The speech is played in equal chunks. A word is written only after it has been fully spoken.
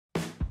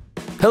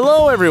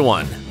Hello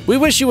everyone! We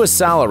wish you a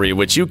salary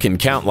which you can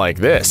count like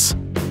this.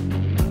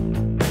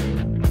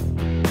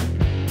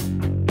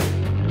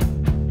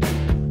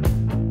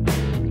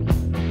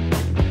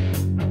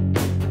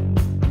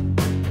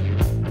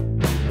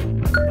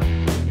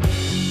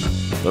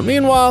 But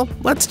meanwhile,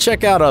 let's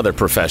check out other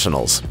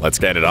professionals. Let's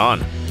get it on.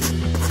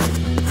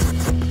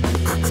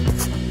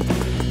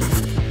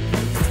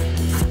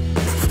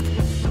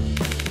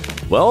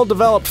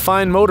 Well-developed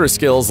fine motor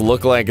skills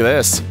look like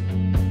this.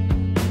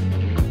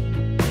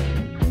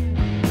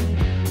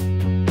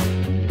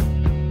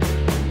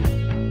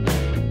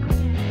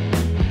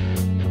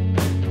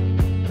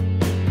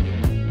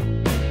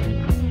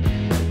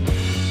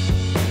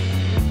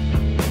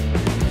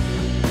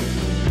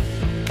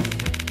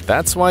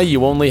 That's why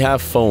you only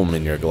have foam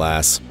in your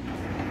glass.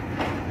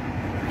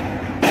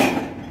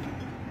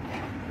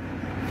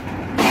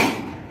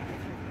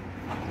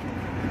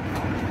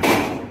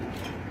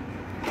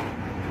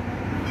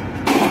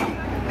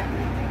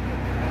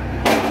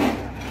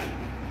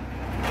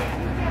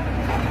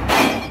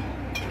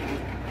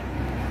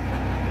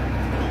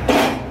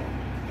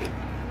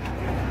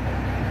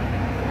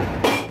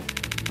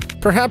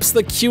 Perhaps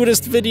the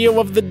cutest video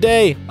of the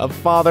day, a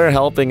father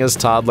helping his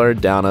toddler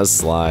down a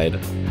slide.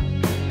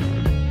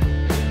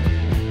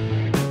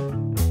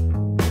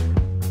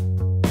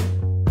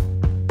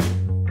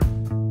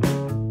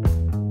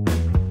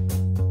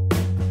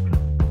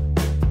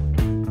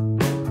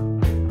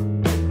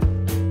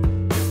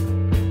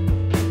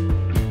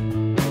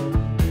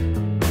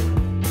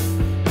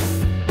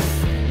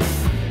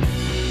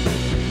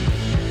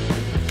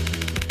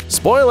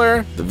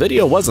 Spoiler, the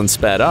video wasn't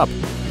sped up.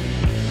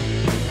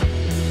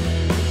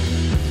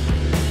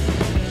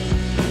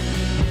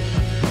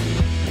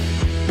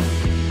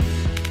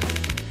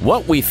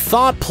 What we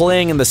thought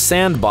playing in the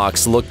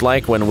sandbox looked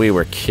like when we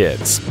were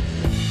kids.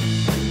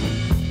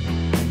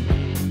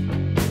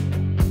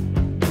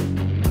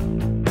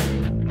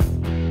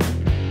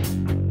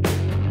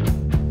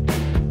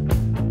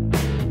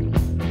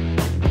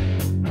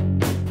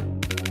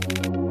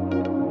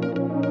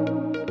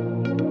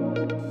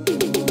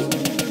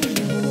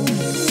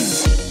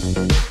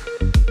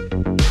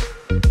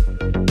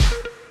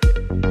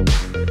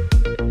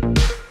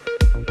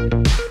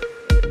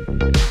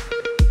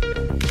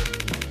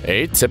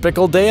 A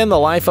typical day in the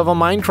life of a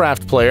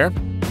Minecraft player.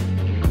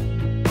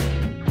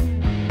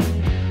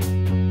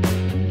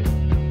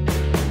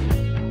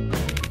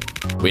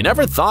 We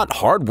never thought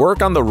hard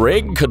work on the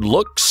rig could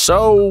look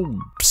so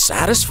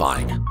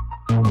satisfying.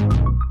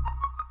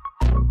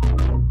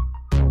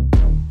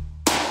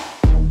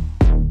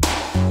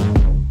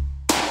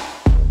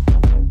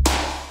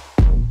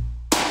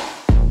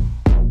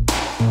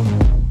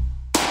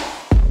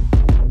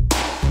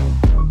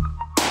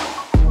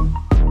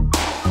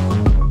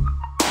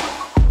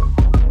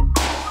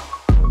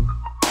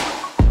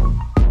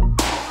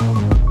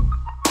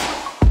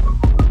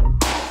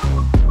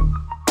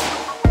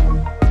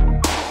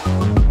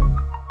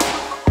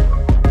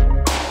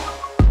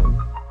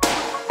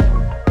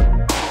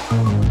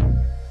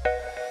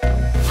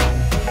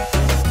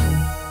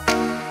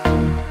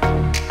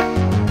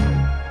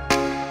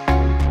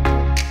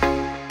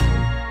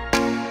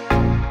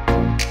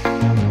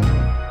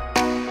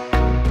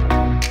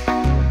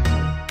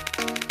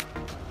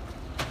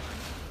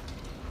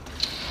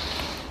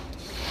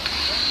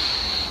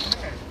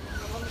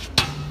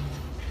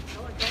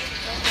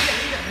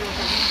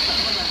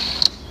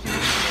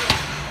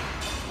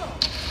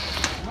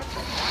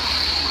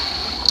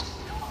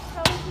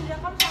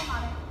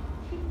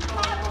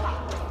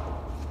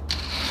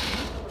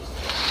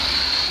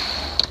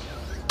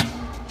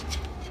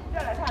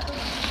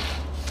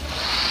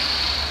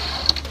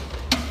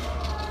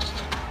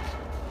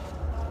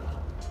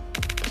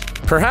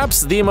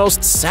 Perhaps the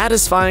most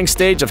satisfying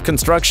stage of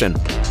construction.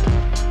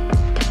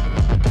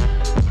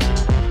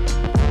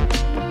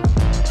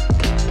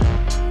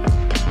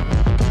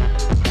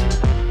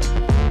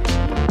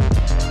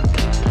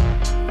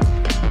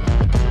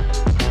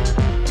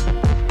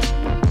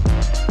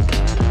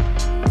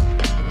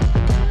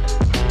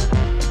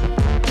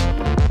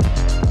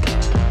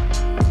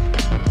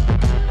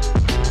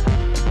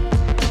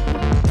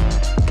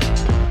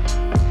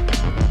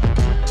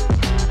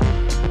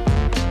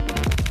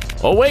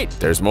 Oh wait,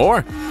 there's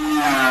more.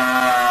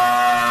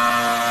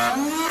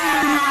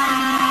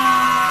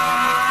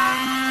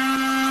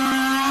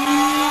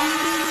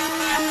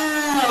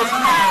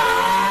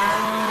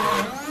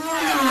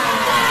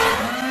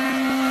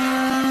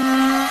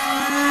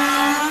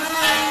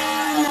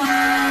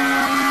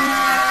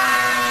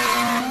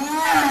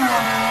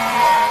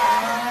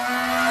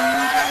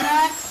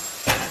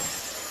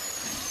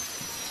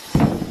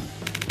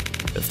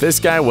 If this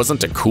guy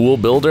wasn't a cool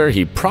builder,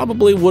 he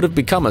probably would have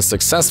become a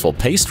successful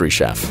pastry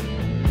chef.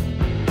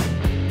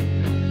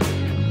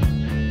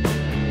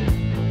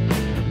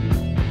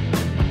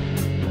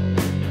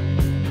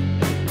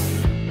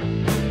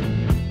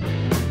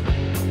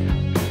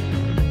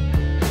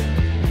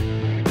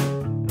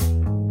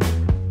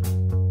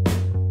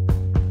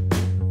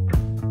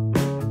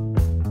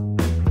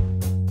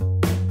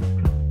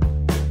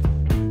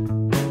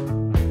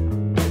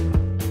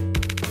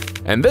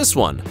 And this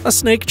one, a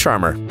snake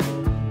charmer.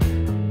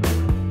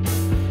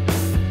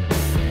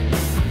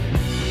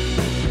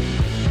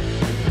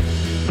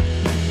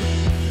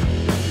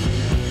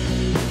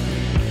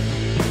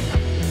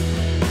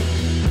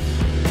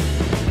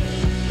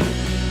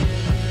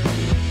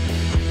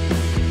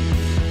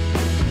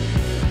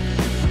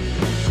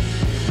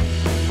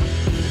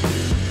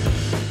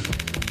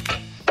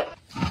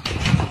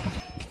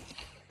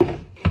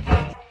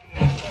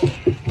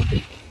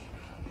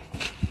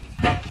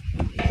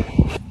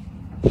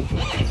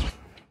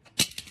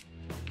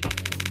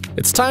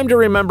 It's time to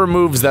remember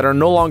moves that are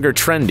no longer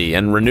trendy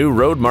and renew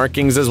road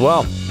markings as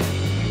well.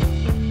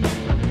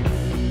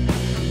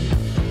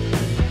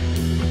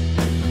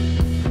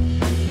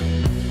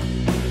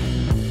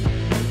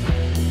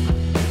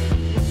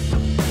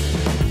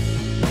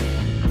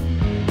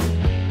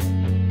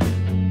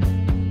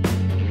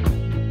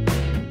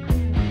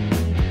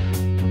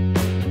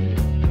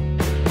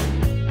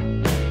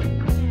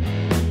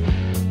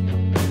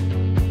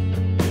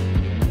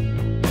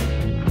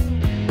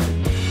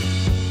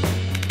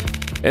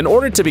 In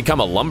order to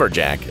become a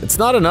lumberjack, it's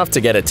not enough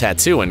to get a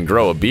tattoo and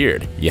grow a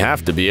beard. You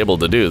have to be able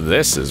to do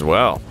this as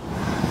well.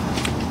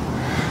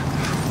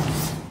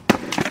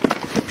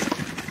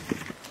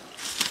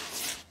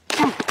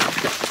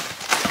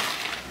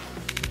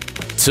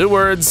 Two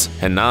words,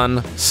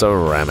 Henan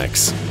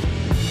Ceramics.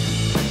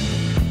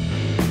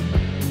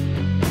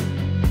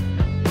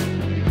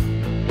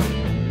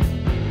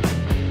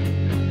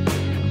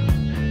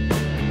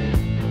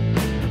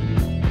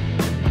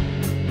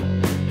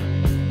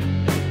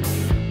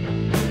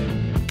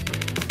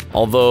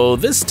 Although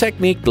this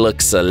technique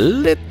looks a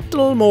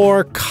little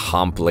more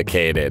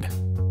complicated.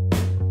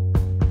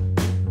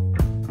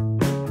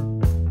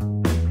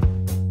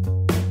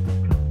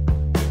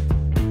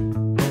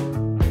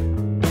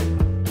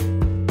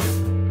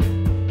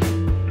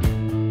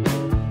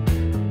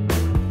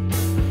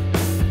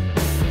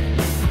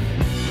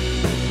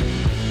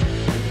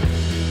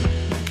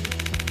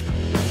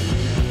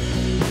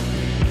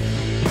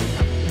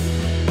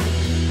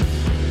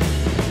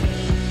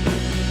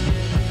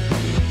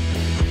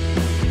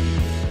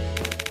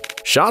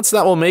 Shots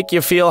that will make you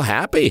feel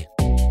happy.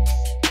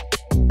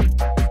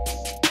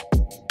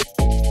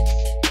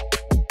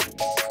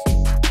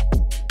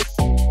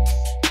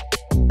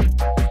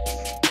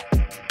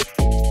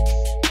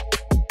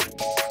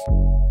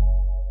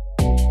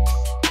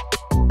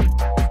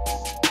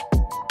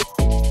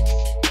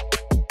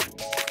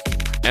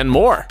 And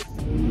more.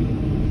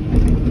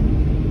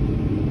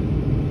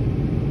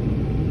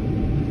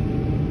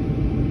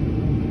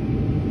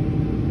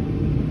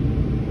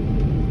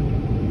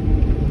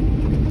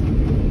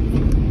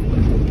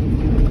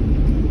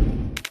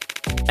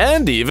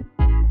 And even.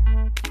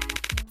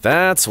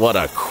 That's what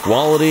a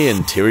quality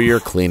interior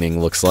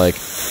cleaning looks like.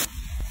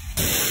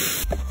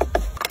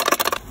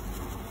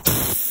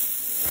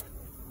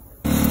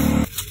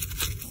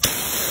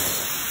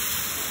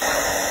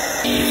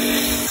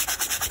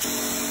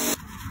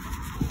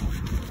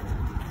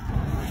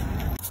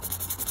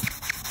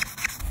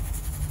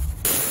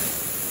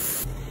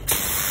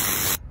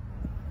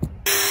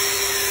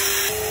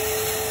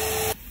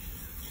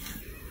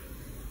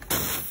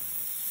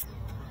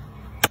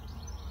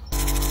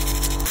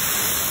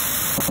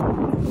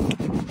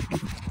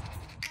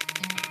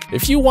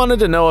 If you wanted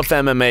to know if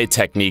MMA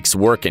techniques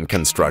work in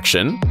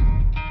construction,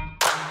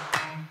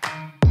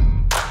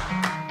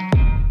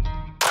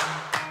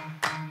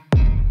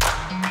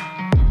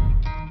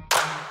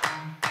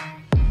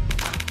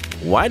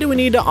 why do we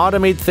need to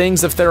automate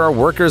things if there are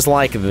workers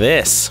like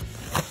this?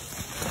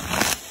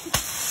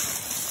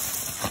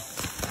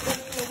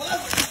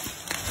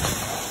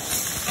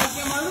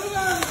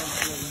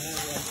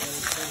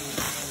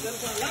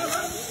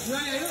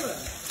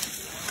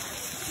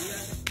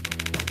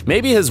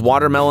 Maybe his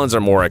watermelons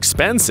are more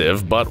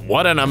expensive, but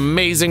what an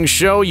amazing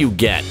show you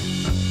get!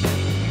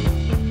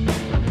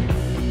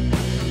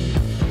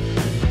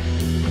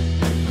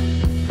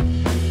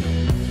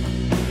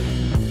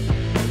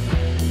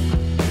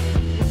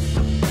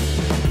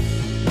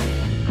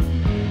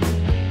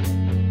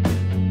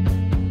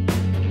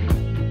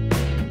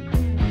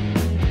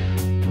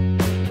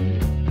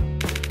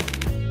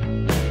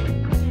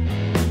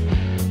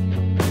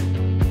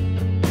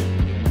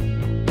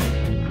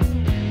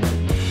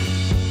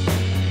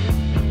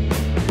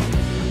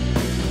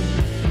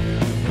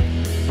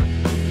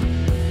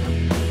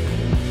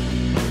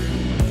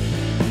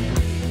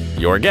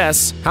 Your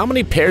guess, how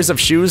many pairs of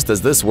shoes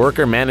does this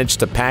worker manage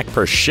to pack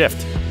per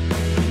shift?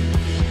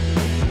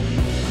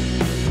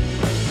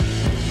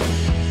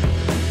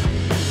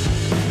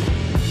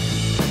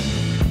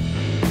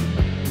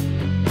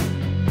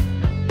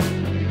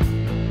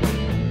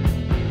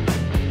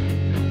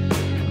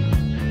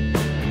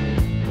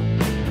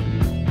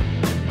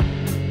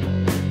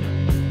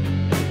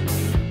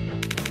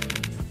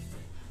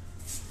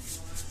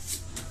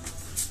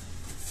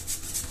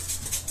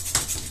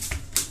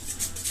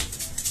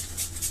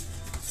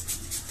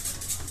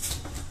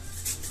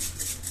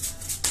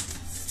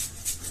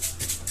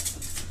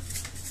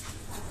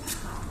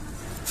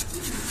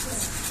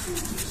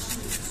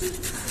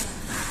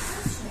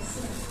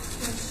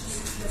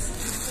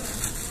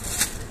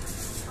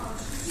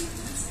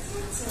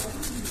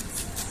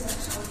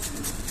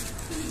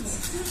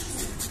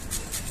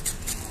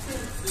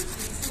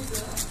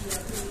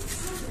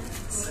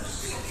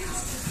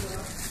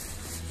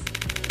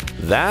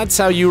 That's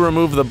how you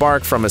remove the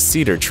bark from a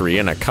cedar tree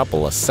in a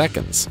couple of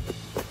seconds.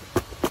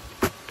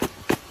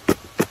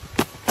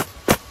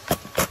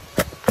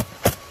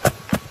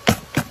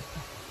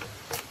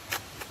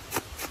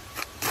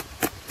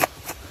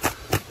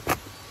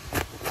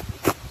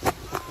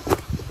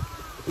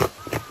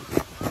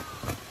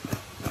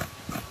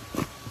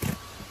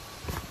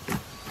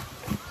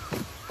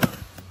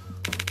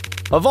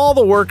 Of all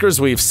the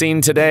workers we've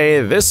seen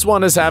today, this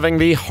one is having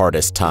the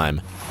hardest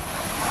time.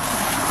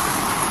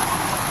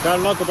 Got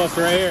a knuckle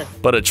buster right here.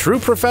 But a true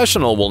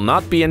professional will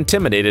not be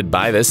intimidated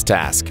by this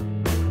task.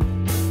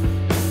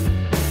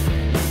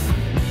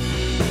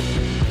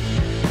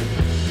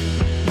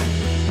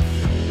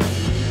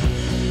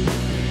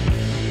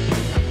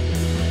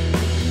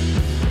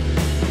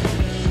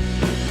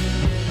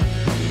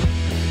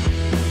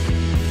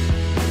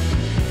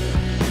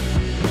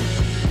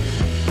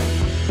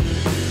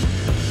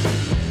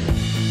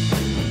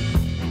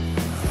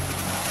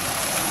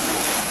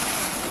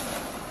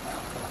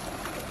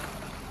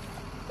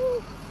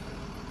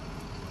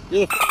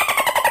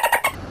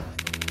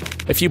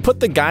 If you put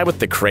the guy with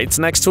the crates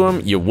next to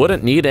him, you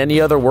wouldn't need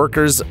any other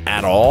workers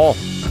at all.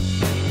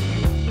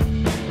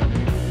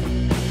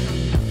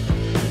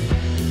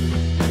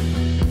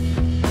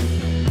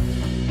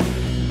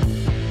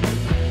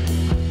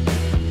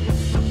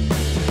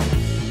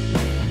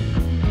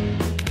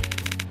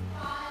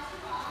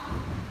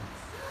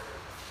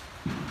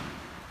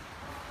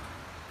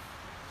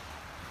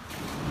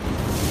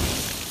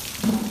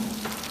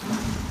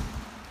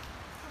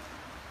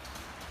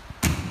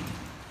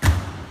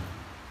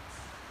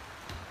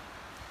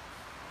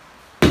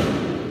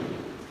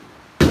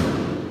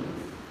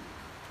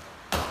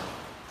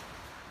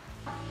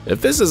 If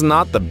this is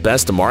not the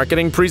best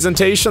marketing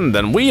presentation,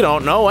 then we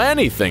don't know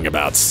anything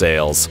about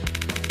sales.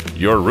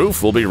 Your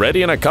roof will be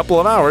ready in a couple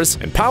of hours.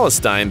 In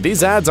Palestine,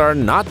 these ads are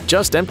not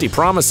just empty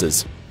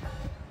promises.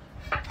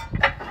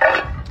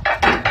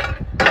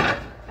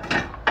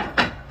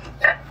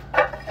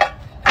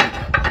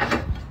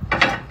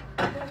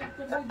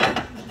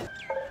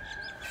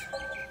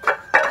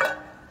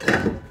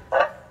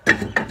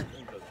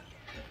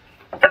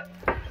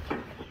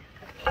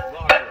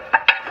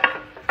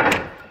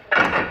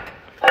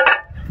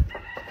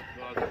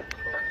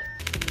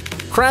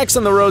 Cracks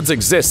in the roads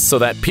exist so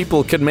that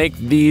people could make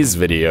these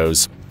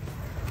videos.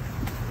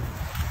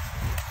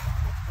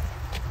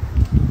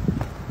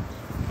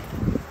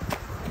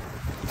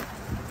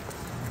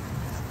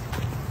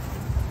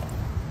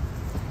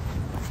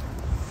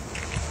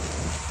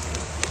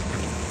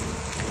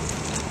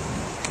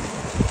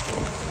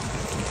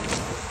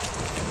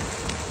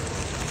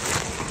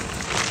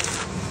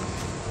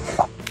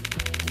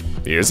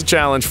 Here's a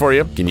challenge for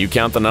you. Can you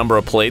count the number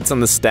of plates on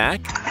the stack?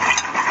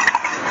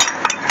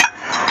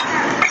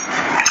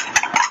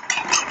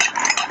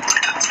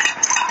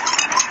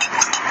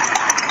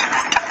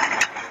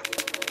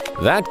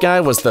 That guy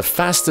was the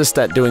fastest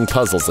at doing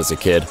puzzles as a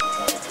kid.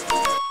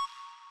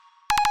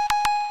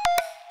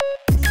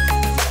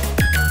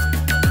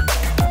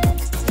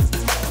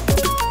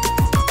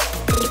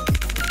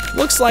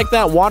 Looks like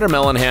that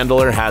watermelon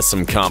handler has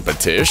some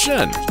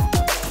competition.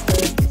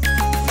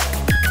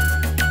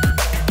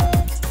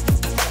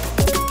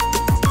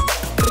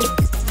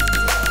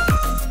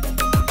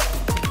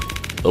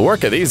 The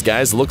work of these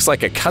guys looks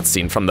like a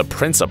cutscene from The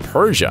Prince of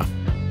Persia.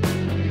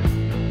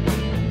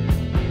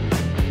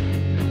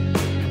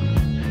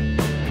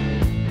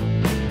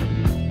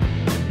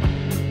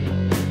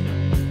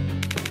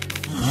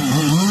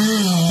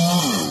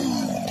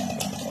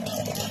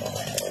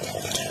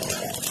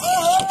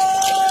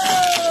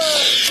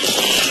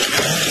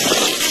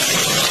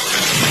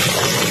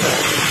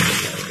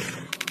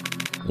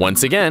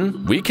 Once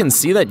again, we can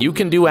see that you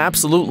can do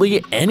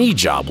absolutely any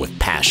job with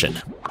passion.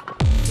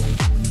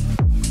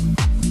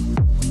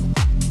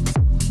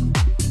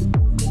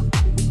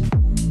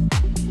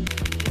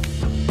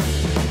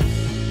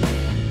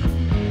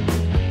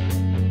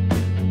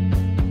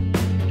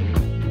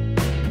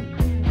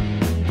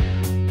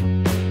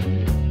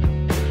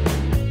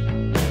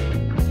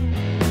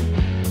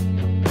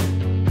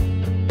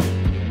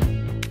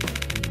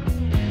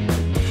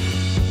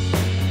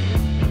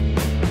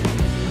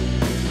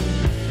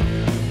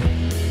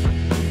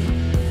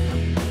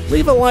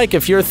 Leave a like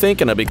if you're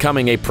thinking of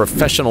becoming a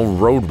professional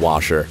road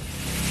washer.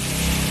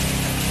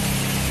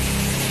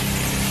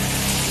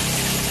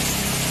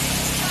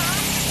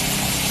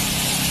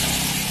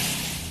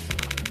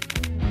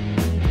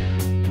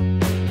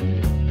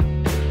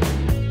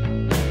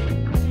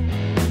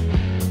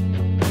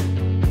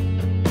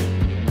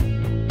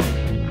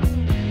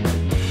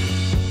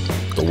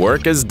 The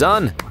work is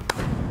done.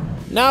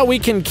 Now we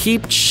can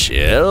keep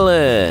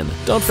chillin'.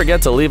 Don't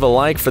forget to leave a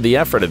like for the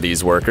effort of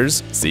these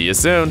workers. See you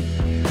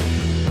soon.